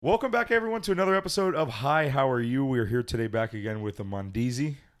Welcome back, everyone, to another episode of Hi, How Are You? We are here today back again with the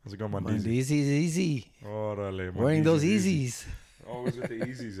Mondeezy. How's it going, Mondeezy? Mondeezy's easy. Orale, Wearing those easy. Yeezys. Always with the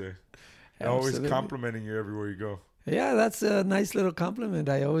Yeezys, eh? Always complimenting you everywhere you go. Yeah, that's a nice little compliment.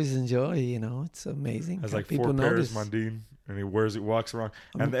 I always enjoy, it's amazing. Has like People 4 pairs, notice. Mondine, and he walks around.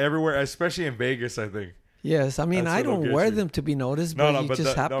 And everywhere, especially in Vegas, I think. Yes, I mean, That's I what'll don't get wear you. them to be noticed, but you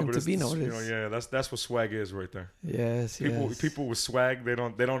just happen to it's be this, noticed. yeah, that's what swag is right there. Yes, People with swag, they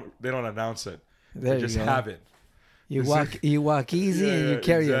don't announce it. There They just you go. have it. You walk easy and you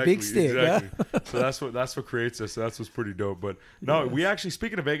carry a big stick. Exactly. So that's what creates us. So that's what's pretty dope. But no, we actually,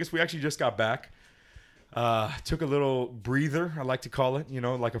 speaking of Vegas, we actually just got back. Took a little breather, I like to call it.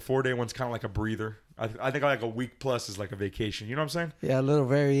 Like a 4-day one's kind of like a breather. I think like a week plus is like a vacation. You know what I'm saying? Yeah, a little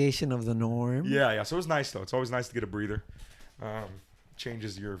variation of the norm. Yeah. So it was nice though. It's always nice to get a breather.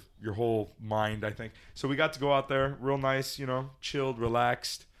 Changes your whole mind, I think. So we got to go out there, real nice. Chilled,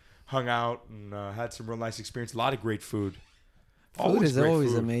 relaxed, hung out, and had some real nice experience. A lot of great food. Food is great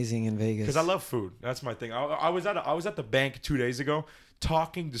always food. amazing in Vegas. Because I love food. That's my thing. I was at the bank 2 days ago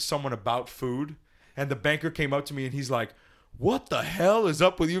talking to someone about food, and the banker came up to me and he's like, "What the hell is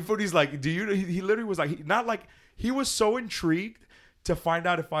up with you food?" He's like, He literally was like, he was so intrigued to find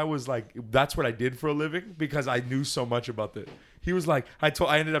out if I was like, that's what I did for a living, because I knew so much about it. He was like,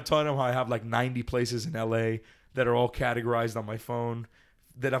 I ended up telling him how I have like 90 places in LA that are all categorized on my phone.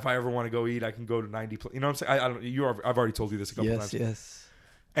 That if I ever want to go eat, I can go to 90 places. You know what I'm saying? I don't. I've already told you this a couple times. Yes.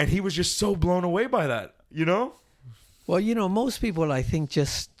 And he was just so blown away by that. Well, most people, I think,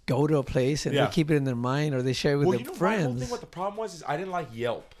 just go to a place and they keep it in their mind, or they share it with their friends. My whole thing, what the problem was, is I didn't like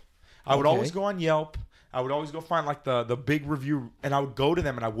Yelp. I would always go on Yelp. I would always go find like the big review, and I would go to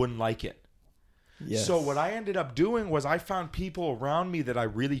them and I wouldn't like it. Yes. So what I ended up doing was I found people around me that I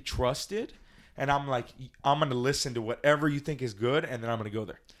really trusted, and I'm like, I'm going to listen to whatever you think is good, and then I'm going to go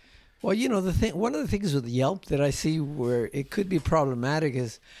there. Well, one of the things with Yelp that I see where it could be problematic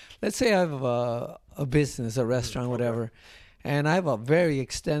is, let's say I have a business, a restaurant, whatever, and I have a very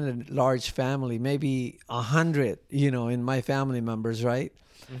extended, large family, maybe 100, in my family members, right?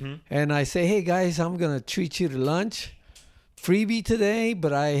 Mm-hmm. And I say, hey guys, I'm going to treat you to lunch, freebie today,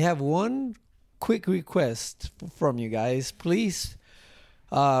 but I have one quick request from you guys. Please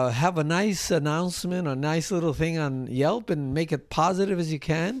have a nice announcement, a nice little thing on Yelp, and make it positive as you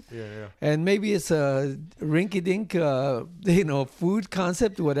can. Yeah. And maybe it's a rinky-dink, food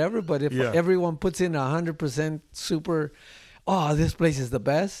concept, whatever. But if everyone puts in 100% super, this place is the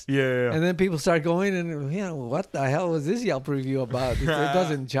best. Yeah. And then people start going, and what the hell was this Yelp review about? It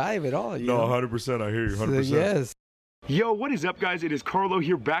doesn't jive at all. No, 100%. I hear you. 100%. So, yes. Yo, what is up, guys? It is Carlo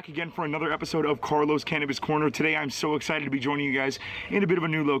here, back again for another episode of Carlo's Cannabis Corner. Today, I'm so excited to be joining you guys in a bit of a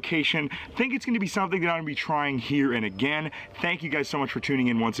new location. Think it's going to be something that I'm going to be trying here and again. Thank you guys so much for tuning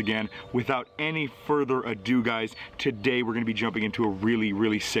in once again. Without any further ado, guys, today we're going to be jumping into a really,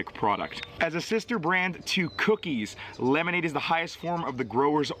 really sick product. As a sister brand to Cookies, Lemonade is the highest form of the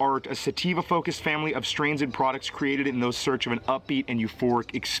grower's art, a sativa-focused family of strains and products created in those search of an upbeat and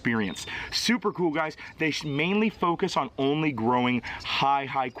euphoric experience. Super cool, guys. They mainly focus on only growing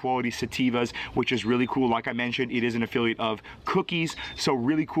high quality sativas, which is really cool. Like I mentioned, it is an affiliate of Cookies, so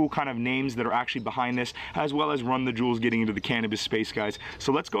really cool kind of names that are actually behind this, as well as Run the Jewels getting into the cannabis space, guys.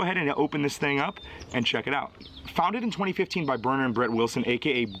 So let's go ahead and open this thing up and check it out. Founded in 2015 by Berner and Brett Wilson,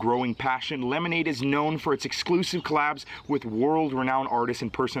 aka Growing Passion, Lemonade is known for its exclusive collabs with world-renowned artists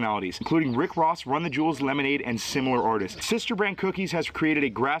and personalities, including Rick Ross, Run the Jewels, Lemonade, and similar artists. Sister brand Cookies has created a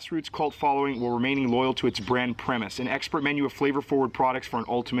grassroots cult following while remaining loyal to its brand premise, an expert menu of flavor-forward products for an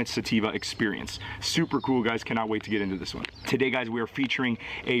ultimate sativa experience. Super cool, guys. Cannot wait to get into this one. Today, guys, we are featuring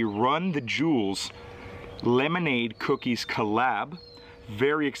a Run the Jewels Lemonade Cookies collab.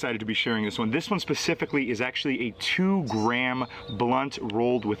 Very excited to be sharing this one. This one specifically is actually a 2-gram blunt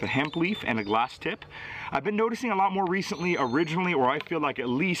rolled with a hemp leaf and a glass tip. I've been noticing a lot more recently, originally, or I feel like at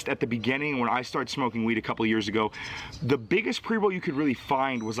least at the beginning when I started smoking weed a couple years ago, the biggest pre-roll you could really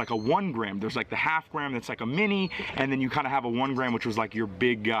find was like a 1 gram. There's like the half gram that's like a mini, and then you kind of have a 1 gram, which was like your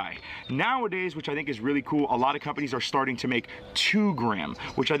big guy. Nowadays, which I think is really cool, a lot of companies are starting to make 2 gram,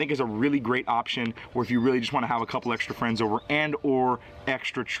 which I think is a really great option, where if you really just want to have a couple extra friends over and or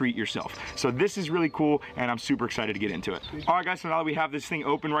extra treat yourself. So this is really cool, and I'm super excited to get into it. All right, guys, so now that we have this thing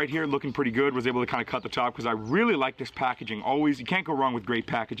open right here, looking pretty good, was able to kind of cut the top because I really like this packaging. Always, you can't go wrong with great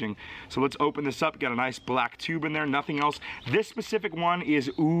packaging. So let's open this up. Got a nice black tube in there, nothing else. This specific one is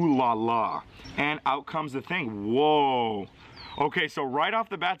Ooh La La. And out comes the thing. Whoa. Okay, so right off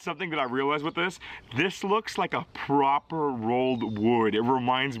the bat, something that I realized with this looks like a proper rolled wood. It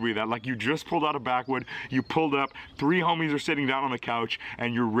reminds me of that, like you just pulled out a backwood, you pulled up, 3 homies are sitting down on the couch,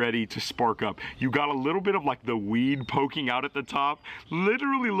 and you're ready to spark up. You got a little bit of like the weed poking out at the top.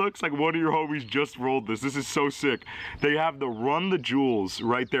 Literally looks like one of your homies just rolled this. This is so sick. They have the Run the Jewels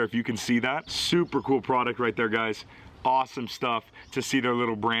right there, if you can see that. Super cool product right there, guys. Awesome stuff to see their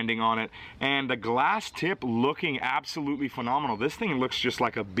little branding on it, and the glass tip looking absolutely phenomenal. This thing looks just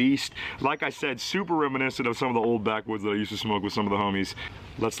like a beast. Like I said, super reminiscent of some of the old backwoods that I used to smoke with some of the homies.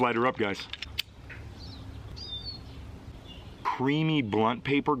 Let's light her up, guys. Creamy blunt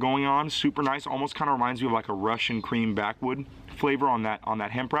paper going on, super nice. Almost kind of reminds me of like a Russian cream backwood flavor on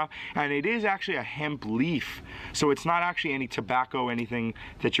that hemp wrap, and it is actually a hemp leaf, so it's not actually any tobacco, anything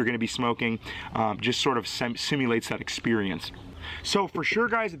that you're going to be smoking. Just sort of simulates that experience. So for sure,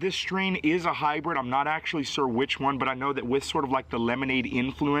 guys, this strain is a hybrid. I'm not actually sure which one, but I know that with sort of like the lemonade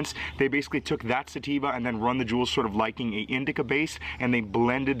influence, they basically took that sativa and then Run the Jewels sort of liking a indica base, and they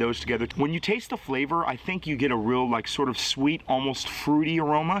blended those together. When you taste the flavor, I think you get a real like sort of sweet, almost fruity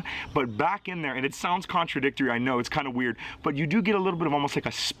aroma, but back in there, and it sounds contradictory, I know, it's kind of weird, but you do get a little bit of almost like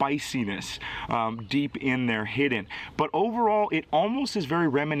a spiciness deep in there hidden. But overall, it almost is very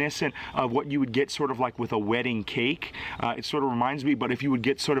reminiscent of what you would get sort of like with a wedding cake. It sort of reminds me, but if you would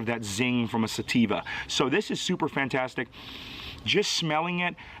get sort of that zing from a sativa. So this is super fantastic. Just smelling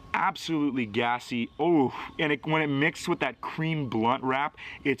it, absolutely gassy. Oh, and when it mixed with that cream blunt wrap,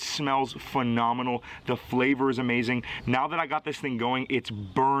 it smells phenomenal. The flavor is amazing. Now that I got this thing going, it's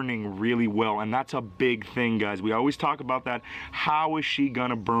burning really well, and that's a big thing, guys. We always talk about that. How is she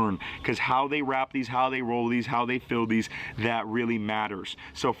gonna burn? Because how they wrap these, how they roll these, how they fill these, that really matters.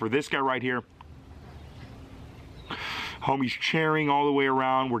 So for this guy right here, homie's chairing all the way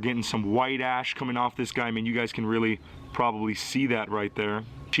around. We're getting some white ash coming off this guy. I mean, you guys can really probably see that right there.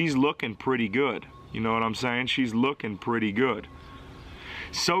 She's looking pretty good. You know what I'm saying? She's looking pretty good.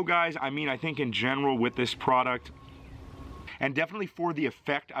 So guys, I mean, I think in general with this product, and definitely for the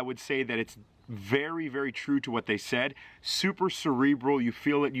effect, I would say that it's very, very true to what they said. Super cerebral. You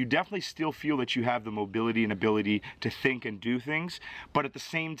feel it. You definitely still feel that you have the mobility and ability to think and do things, but at the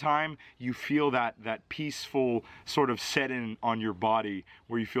same time, you feel that peaceful sort of set in on your body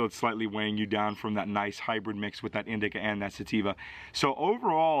where you feel it slightly weighing you down from that nice hybrid mix with that indica and that sativa. So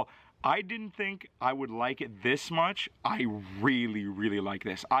overall, I didn't think I would like it this much. I really, really like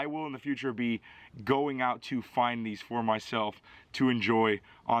this. I will in the future be going out to find these for myself to enjoy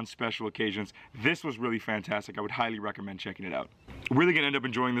on special occasions. This was really fantastic. I would highly recommend checking it out. Really gonna end up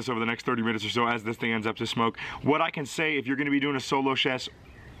enjoying this over the next 30 minutes or so as this thing ends up to smoke. What I can say, if you're gonna be doing a solo sesh,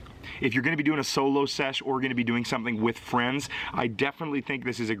 or going to be doing something with friends, I definitely think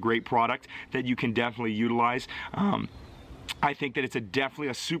this is a great product that you can definitely utilize. I think that it's definitely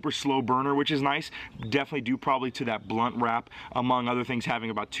a super slow burner, which is nice. Definitely due probably to that blunt wrap, among other things, having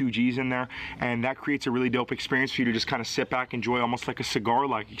about 2 Gs in there, and that creates a really dope experience for you to just kind of sit back, enjoy almost like a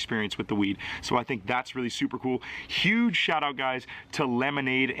cigar-like experience with the weed. So I think that's really super cool. Huge shout out, guys, to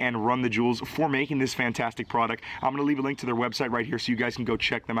Lemonade and Run the Jewels for making this fantastic product. I'm gonna leave a link to their website right here so you guys can go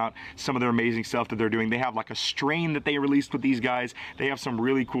check them out. Some of their amazing stuff that they're doing. They have like a strain that they released with these guys. They have some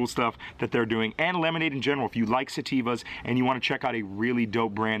really cool stuff that they're doing. And Lemonade in general, if you like sativas and you want to check out a really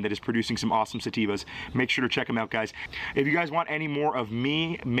dope brand that is producing some awesome sativas, make sure to check them out, guys. If you guys want any more of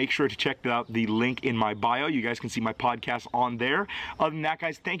me, make sure to check out the link in my bio. You guys can see my podcast on there. Other than that,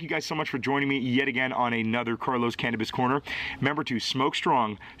 guys, thank you guys so much for joining me yet again on another Carlos Cannabis Corner. Remember to smoke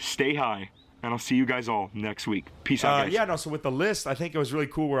strong, stay high, and I'll see you guys all next week. Peace out, guys. Yeah, no, so with the list, I think it was really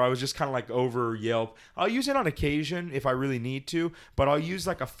cool where I was just kind of like over Yelp. I'll use it on occasion if I really need to, but I'll use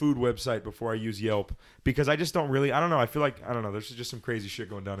like a food website before I use Yelp because I just don't really, I don't know, I feel like, I don't know, there's just some crazy shit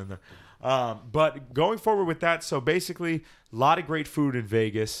going down in there. But going forward with that, so basically, a lot of great food in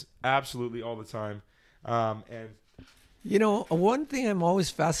Vegas, absolutely all the time. And you know, one thing I'm always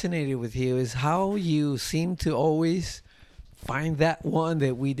fascinated with you is how you seem to always find that one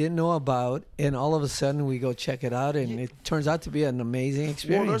that we didn't know about, and all of a sudden we go check it out, and it turns out to be an amazing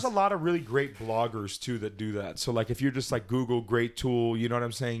experience. Well, there's a lot of really great bloggers too that do that. So like if you're just like Google great tool, you know what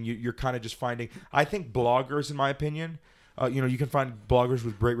I'm saying? You're kind of just finding. I think bloggers, in my opinion, you can find bloggers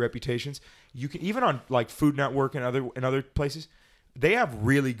with great reputations. You can even on like Food Network and other places. They have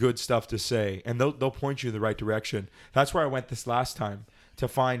really good stuff to say, and they'll point you in the right direction. That's where I went this last time, to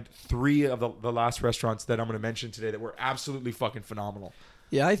find 3 of the last restaurants that I'm going to mention today that were absolutely fucking phenomenal.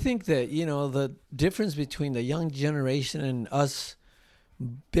 Yeah, I think that, you know, the difference between the young generation and us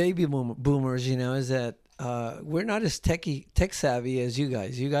baby boomers, you know, is that we're not as tech savvy as you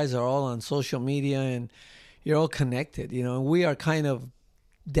guys. You guys are all on social media, and you're all connected, you know. And we are kind of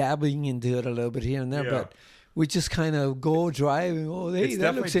dabbling into it a little bit here and there, Yeah. but we just kind of go drive and hey, It's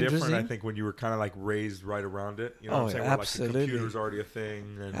that looks definitely interesting. different, I think, when you were kind of like raised right around it. You know what Oh, I'm saying? absolutely. Where like the computer's already a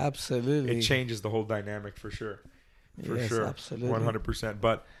thing. And Absolutely. it changes the whole dynamic for sure. For Yes, sure. absolutely. 100%.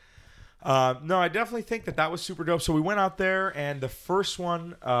 But no, I definitely think that was super dope. So we went out there, and the first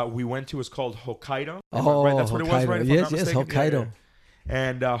one we went to was called Hokkaido. Oh, Right? That's what it was, Hokkaido. right? If I'm Yes, not yes, mistaken? Yeah, Hokkaido. yeah.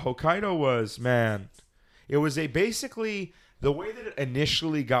 And Hokkaido was, man, it was basically the way that it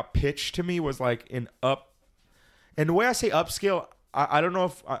initially got pitched to me was like and the way I say upscale, I don't know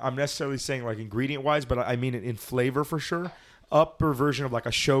if I'm necessarily saying like ingredient wise, but I mean it in flavor for sure. Upper version of like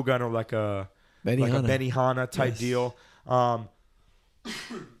a Shogun or like a Benihana. Benihana type Yes. deal.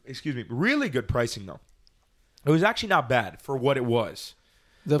 Excuse me. Really good pricing though. It was actually not bad for what it was.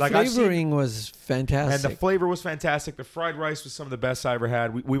 The Like, I've seen- flavoring was fantastic. And the flavor was fantastic. The fried rice was some of the best I ever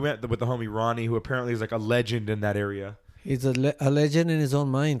had. We went with the homie Ronnie, who apparently is like a legend in that area. He's a legend in his own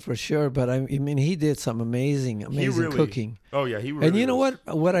mind for sure. But I mean, he did some amazing cooking. Oh yeah, he really. And you know was.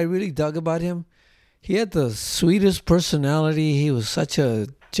 what I really dug about him? He had the sweetest personality. He was such a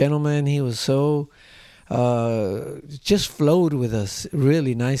gentleman. He was so just flowed with us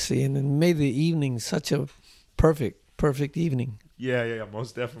really nicely, and it made the evening such a perfect evening. Yeah,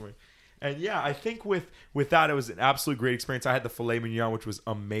 most definitely. And yeah, I think with that, it was an absolute great experience. I had the filet mignon, which was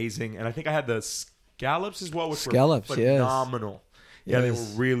amazing, and I think I had the scallops as well, which Scallops, were yes. phenomenal. Yeah, Yes. they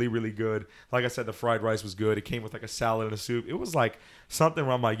were really, really good. Like I said, the fried rice was good. It came with like a salad and a soup. It was like something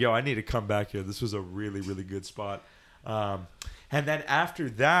where I'm like, yo, I need to come back here. This was a really, really good spot. And then after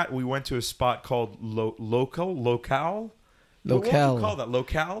that, we went to a spot called Locale. What would you call that?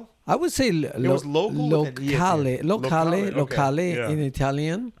 Locale? I would say was local with an E at the end. locale Okay, yeah. in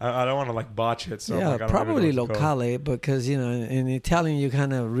Italian. I don't want to like botch it. So I'm Yeah, like, I don't probably really know what it's called. locale because you know in Italian you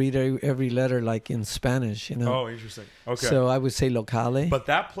kind of read every letter like in Spanish, you know. Oh, interesting. Okay. So I would say locale. But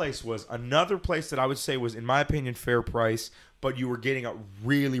that place was another place that I would say was, in my opinion, fair price, but you were getting a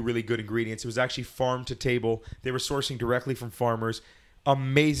really, really good ingredients. It was actually farm to table. They were sourcing directly from farmers.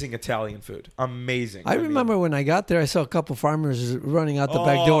 Amazing Italian food. Amazing. I mean, remember when I got there, I saw a couple farmers running out the Oh,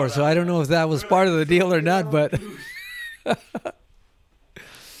 back door. So that- I don't know if that was part of the deal or not, but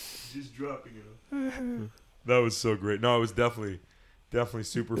just dropping it. That was so great. No, it was definitely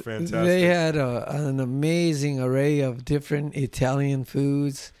super fantastic. they had an amazing array of different Italian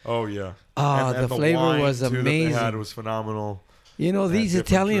foods. Oh yeah. Ah, And the flavor wine, was too, that they had amazing. was phenomenal. You know, And these different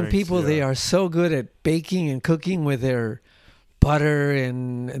Italian drinks, people, they yeah. are so good at baking and cooking with their butter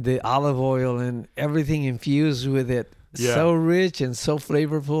and the olive oil and everything infused with it. Yeah. So rich and so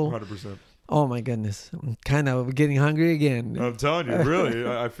flavorful. 100%. Oh my goodness. I'm kind of getting hungry again. I'm telling you, really,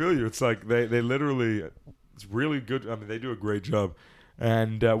 I feel you. It's like they literally, it's really good. I mean, they do a great job.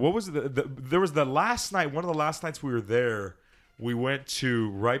 And what was there was the last night, one of the last nights we were there, we went to,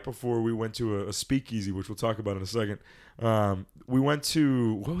 right before we went to a speakeasy, which we'll talk about in a second. We went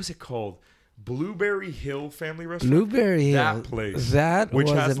to, what was it called? Blueberry Hill Family Restaurant. Blueberry Hill. That place. That which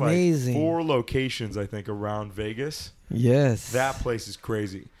was has amazing. like 4 locations, I think, around Vegas. Yes. That place is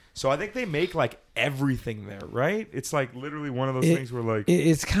crazy. So I think they make like everything there, right? It's like literally one of those things where like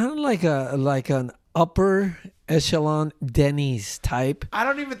It's kind of like an upper echelon Denny's type. I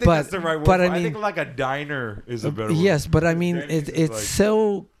don't even think but- that's the right word. but for I it. I think mean- like a diner is a better word. Yes, but I mean Denny's is it's like-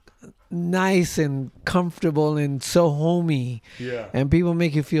 so nice and comfortable and so homey. Yeah. And people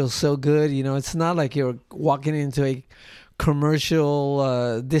make you feel so good. You know, it's not like you're walking into a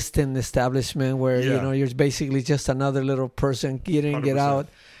commercial distant establishment where you Yeah. know you're basically just another little person get in, get 100%. out.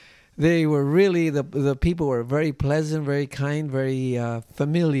 They were really the people were very pleasant, very kind, very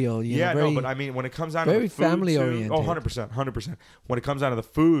familial. You Yeah, know, very, no, but I mean when it comes down to very the food family too, oriented. Oh, 100%. When it comes down to the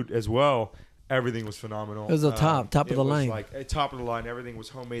food as well, everything was phenomenal. It was the top of it the was line. Like top of the line, everything was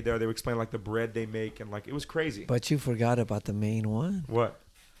homemade there. They would explain like the bread they make and like it was crazy. But you forgot about the main one, What?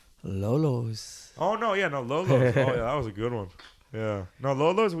 Lolo's. Oh no, yeah, no Lolo's. Oh yeah, that was a good one. Yeah, no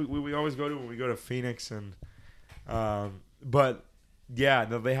Lolo's. We always go to when we go to Phoenix and, but yeah,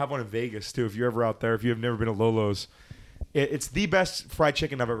 no, they have one in Vegas too. If you're ever out there, if you have never been to Lolo's, it's the best fried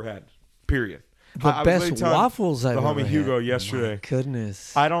chicken I've ever had. Period. The I was best literally telling waffles I've the ever homie Hugo had. yesterday. My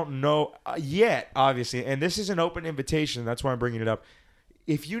goodness. I don't know yet, obviously, and this is an open invitation. That's why I'm bringing it up.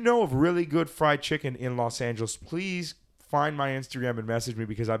 If you know of really good fried chicken in Los Angeles, please find my Instagram and message me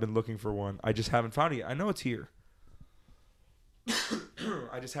because I've been looking for one. I just haven't found it yet. I know it's here.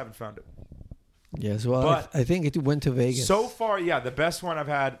 I just haven't found it. Yes, well, But- I think it went to Vegas. So far, yeah, the best one I've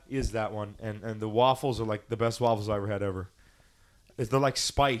had is that one, and the waffles are like the best waffles I ever had ever. They're like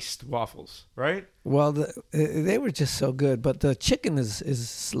spiced waffles, right? Well, they were just so good. But the chicken is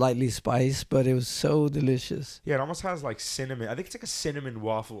slightly spiced, but it was so delicious. Yeah, it almost has like cinnamon. I think it's like a cinnamon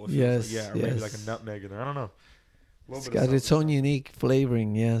waffle. Yes, like, or maybe like a nutmeg in there. I don't know. It's got its own unique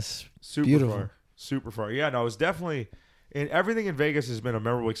flavoring. Yes, super beautiful. far, super far. Yeah, no, it was definitely. And everything in Vegas has been a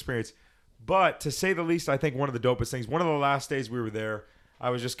memorable experience. But to say the least, I think one of the dopest things. One of the last days we were there,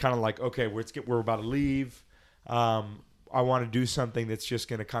 I was just kind of like, okay, we're about to leave. I want to do something that's just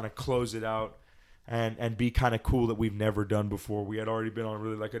going to kind of close it out and be kind of cool that we've never done before. We had already been on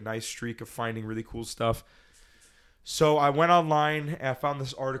really like a nice streak of finding really cool stuff. So I went online and I found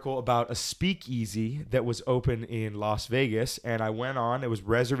this article about a speakeasy that was open in Las Vegas. And I went on. It was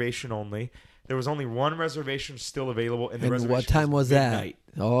reservation only. There was only one reservation still available. And what time was midnight.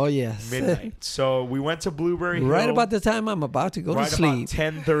 that? Oh, yes. Midnight. So we went to Blueberry Hill. Right about the time I'm about to go to sleep. Right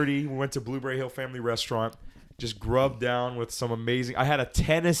about 10:30, we went to Blueberry Hill Family Restaurant. Just grubbed down with some amazing... I had a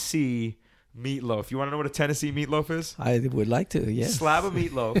Tennessee meatloaf. You want to know what a Tennessee meatloaf is? I would like to, yes. Slab of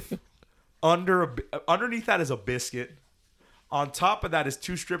meatloaf. Underneath that is a biscuit. On top of that is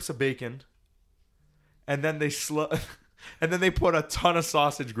 2 strips of bacon. And then they put a ton of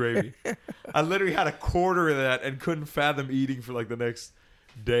sausage gravy. I literally had a quarter of that and couldn't fathom eating for like the next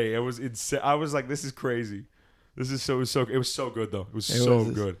day. It was insane. I was like, this is crazy. This is so it was so good though. It was so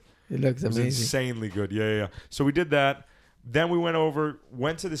good. It looks amazing. It was insanely good. Yeah. So we did that. Then we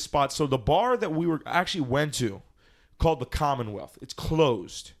went to the spot. So the bar that we actually went to, called the Commonwealth, it's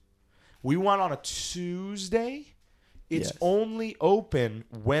closed. We went on a Tuesday. It's only open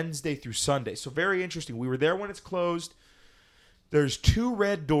Wednesday through Sunday. So very interesting. We were there when it's closed. There's 2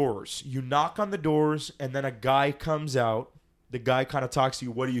 red doors. You knock on the doors, and then a guy comes out. The guy kind of talks to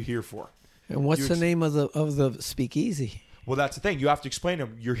you. What are you here for? And what's the name of the speakeasy? Well, that's the thing. You have to explain to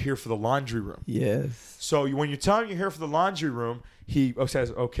him you're here for the laundry room. Yes. So when you tell him you're here for the laundry room, he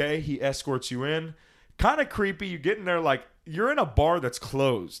says, okay. He escorts you in. Kind of creepy. You get in there like you're in a bar that's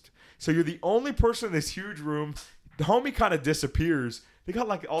closed. So you're the only person in this huge room. The homie kind of disappears. They got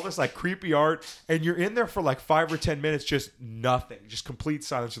like all this like creepy art, and you're in there for like 5 or 10 minutes, just nothing, just complete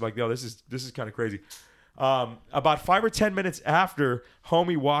silence. You're like, yo, this is kind of crazy. About 5 or 10 minutes after,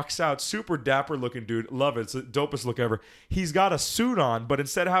 homie walks out, super dapper looking dude. Love it. It's the dopest look ever. He's got a suit on, but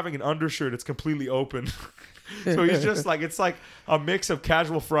instead of having an undershirt, it's completely open. So he's just like, it's like a mix of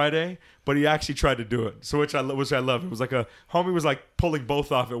Casual Friday, but he actually tried to do it. So which I love. It was like homie was like pulling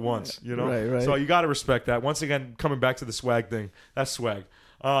both off at once, you know? Right. So you got to respect that. Once again, coming back to the swag thing, that's swag.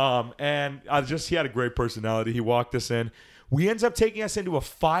 And he had a great personality. He walked us in. He ends up taking us into a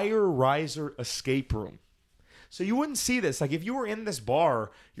fire riser escape room. So you wouldn't see this. Like if you were in this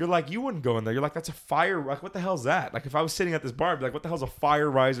bar, you're like, you wouldn't go in there. You're like, that's a fire. Like what the hell's that? Like if I was sitting at this bar, I'd be like, what the hell's a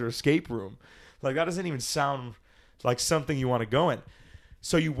fire riser escape room? Like that doesn't even sound like something you want to go in.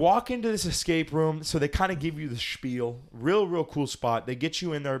 So you walk into this escape room. So they kind of give you the spiel. Real cool spot. They get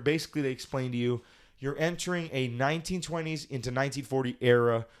you in there. Basically, they explain to you, you're entering a 1920s into 1940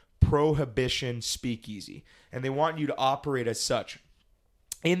 era prohibition speakeasy. And they want you to operate as such.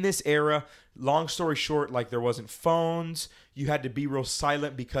 In this era, long story short, like there wasn't phones. You had to be real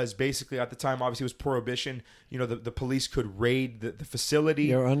silent because basically at the time, obviously it was prohibition. You know, the police could raid the facility.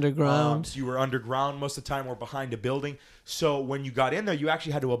 You're underground. You were underground most of the time or behind a building. So when you got in there, you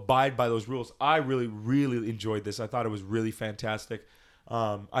actually had to abide by those rules. I really, really enjoyed this. I thought it was really fantastic.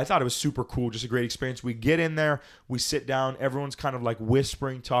 I thought it was super cool. Just a great experience. We get in there. We sit down. Everyone's kind of like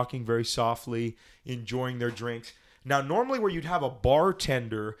whispering, talking very softly, enjoying their drinks. Now, normally where you'd have a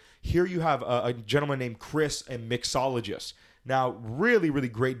bartender, here you have a gentleman named Chris, a mixologist. Now, really, really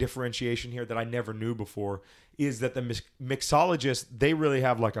great differentiation here that I never knew before is that the mixologists, they really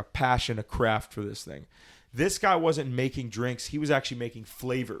have like a passion, a craft for this thing. This guy wasn't making drinks. He was actually making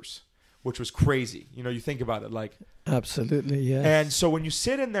flavors, which was crazy. You know, you think about it like... Absolutely, yes. And so when you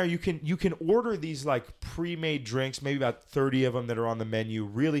sit in there, you can order these like pre-made drinks, maybe about 30 of them that are on the menu.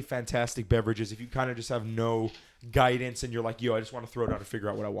 Really fantastic beverages if you kind of just have no guidance and you're like, yo, I just want to throw it out and figure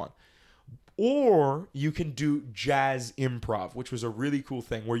out what I want. Or you can do jazz improv, which was a really cool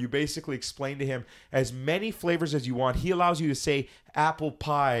thing where you basically explain to him as many flavors as you want. He allows you to say apple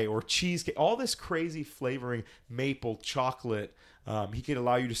pie or cheesecake, all this crazy flavoring, maple, chocolate. He could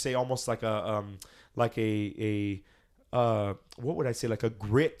allow you to say almost like a what would I say, like a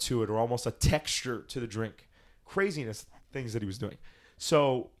grit to it or almost a texture to the drink. Craziness things that he was doing.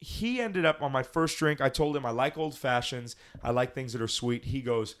 So he ended up on my first drink. I told him I like old fashions. I like things that are sweet. He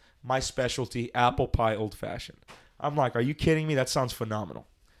goes, my specialty, apple pie old fashioned. I'm like, are you kidding me? That sounds phenomenal.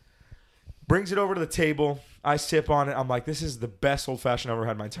 Brings it over to the table. I sip on it. I'm like, this is the best old fashioned I've ever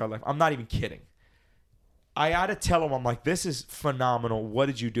had in my entire life. I'm not even kidding. I had to tell him, I'm like, this is phenomenal. What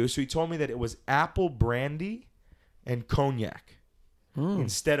did you do? So he told me that it was apple brandy and cognac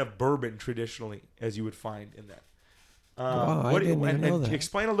instead of bourbon traditionally, as you would find in that. Wow, I didn't even know that.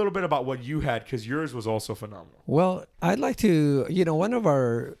 Explain a little bit about what you had, because yours was also phenomenal. Well, I'd like to, one of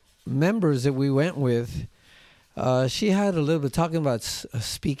our members that we went with, she had a little bit, talking about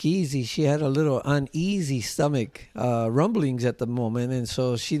speakeasy, she had a little uneasy stomach rumblings at the moment, and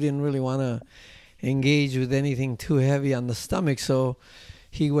so she didn't really want to engage with anything too heavy on the stomach. So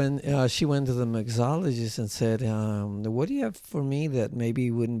she went to the mixologist and said, what do you have for me that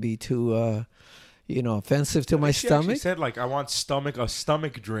maybe wouldn't be too offensive to my stomach? She said, like, I want a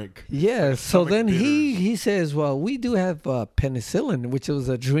stomach drink. Yeah. Like so then bitters. he says, well, we do have penicillin, which was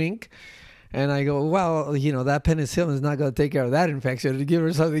a drink. And I go, well, that penicillin is not going to take care of that infection. It'll give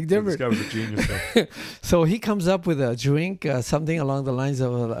her something different. This guy was a genius, though. So he comes up with a drink, something along the lines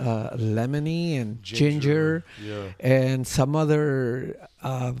of lemony and ginger and some other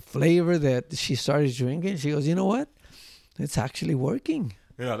flavor that she started drinking. She goes, you know what? It's actually working.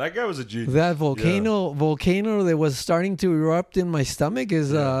 Yeah, that guy was a genius. That volcano that was starting to erupt in my stomach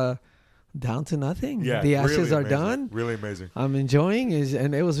is down to nothing. Yeah, the ashes really are amazing. done. Really amazing. I'm enjoying it,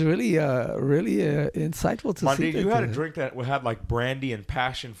 and it was really insightful to see. You had a drink that had like brandy and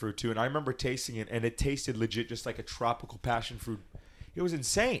passion fruit too, and I remember tasting it, and it tasted legit just like a tropical passion fruit. It was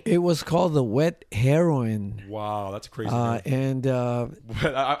insane. It was called the wet heroin. Wow, that's a crazy name. And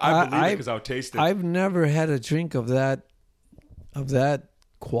but I believe it because I would taste it. I've never had a drink of that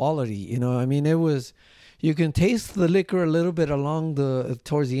quality. I mean, it was. You can taste the liquor a little bit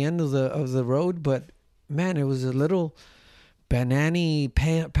towards the end of the road, but man, it was a little banana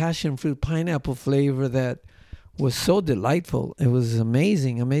passion fruit pineapple flavor that was so delightful. It was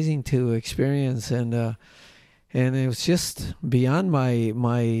amazing to experience, and it was just beyond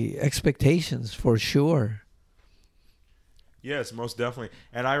my expectations for sure. Yes, most definitely.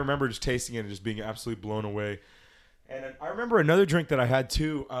 And I remember just tasting it and just being absolutely blown away. And I remember another drink that I had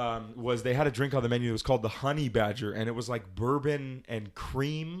too was they had a drink on the menu that was called the Honey Badger, and it was like bourbon and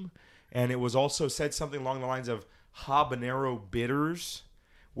cream, and it was also said something along the lines of habanero bitters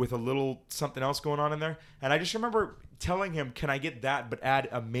with a little something else going on in there. And I just remember telling him, can I get that but add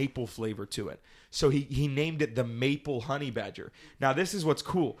a maple flavor to it? So he named it the Maple Honey Badger. Now this is what's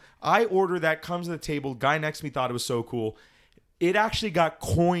cool. I order that, comes to the table, guy next to me thought it was so cool. It actually got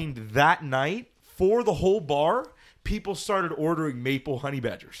coined that night for the whole bar. People started ordering Maple Honey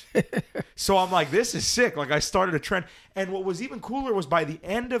Badgers. So I'm like, this is sick. Like, I started a trend. And what was even cooler was by the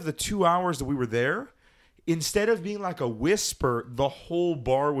end of the 2 hours that we were there, instead of being like a whisper, the whole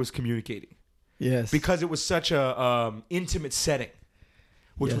bar was communicating. Yes. Because it was such a intimate setting,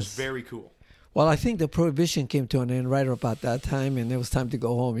 which was very cool. Well, I think the prohibition came to an end right about that time, and it was time to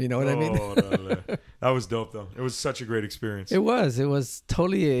go home. You know what I mean? That was dope, though. It was such a great experience. It was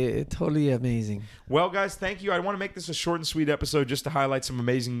totally amazing. Well, guys, thank you. I want to make this a short and sweet episode just to highlight some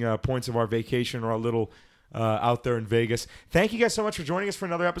amazing points of our vacation or our little out there in Vegas. Thank you guys so much for joining us for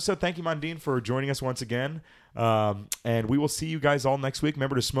another episode. Thank you, Mondine, for joining us once again. And we will see you guys all next week.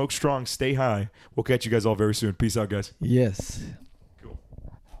 Remember to smoke strong, stay high. We'll catch you guys all very soon. Peace out, guys. Yes.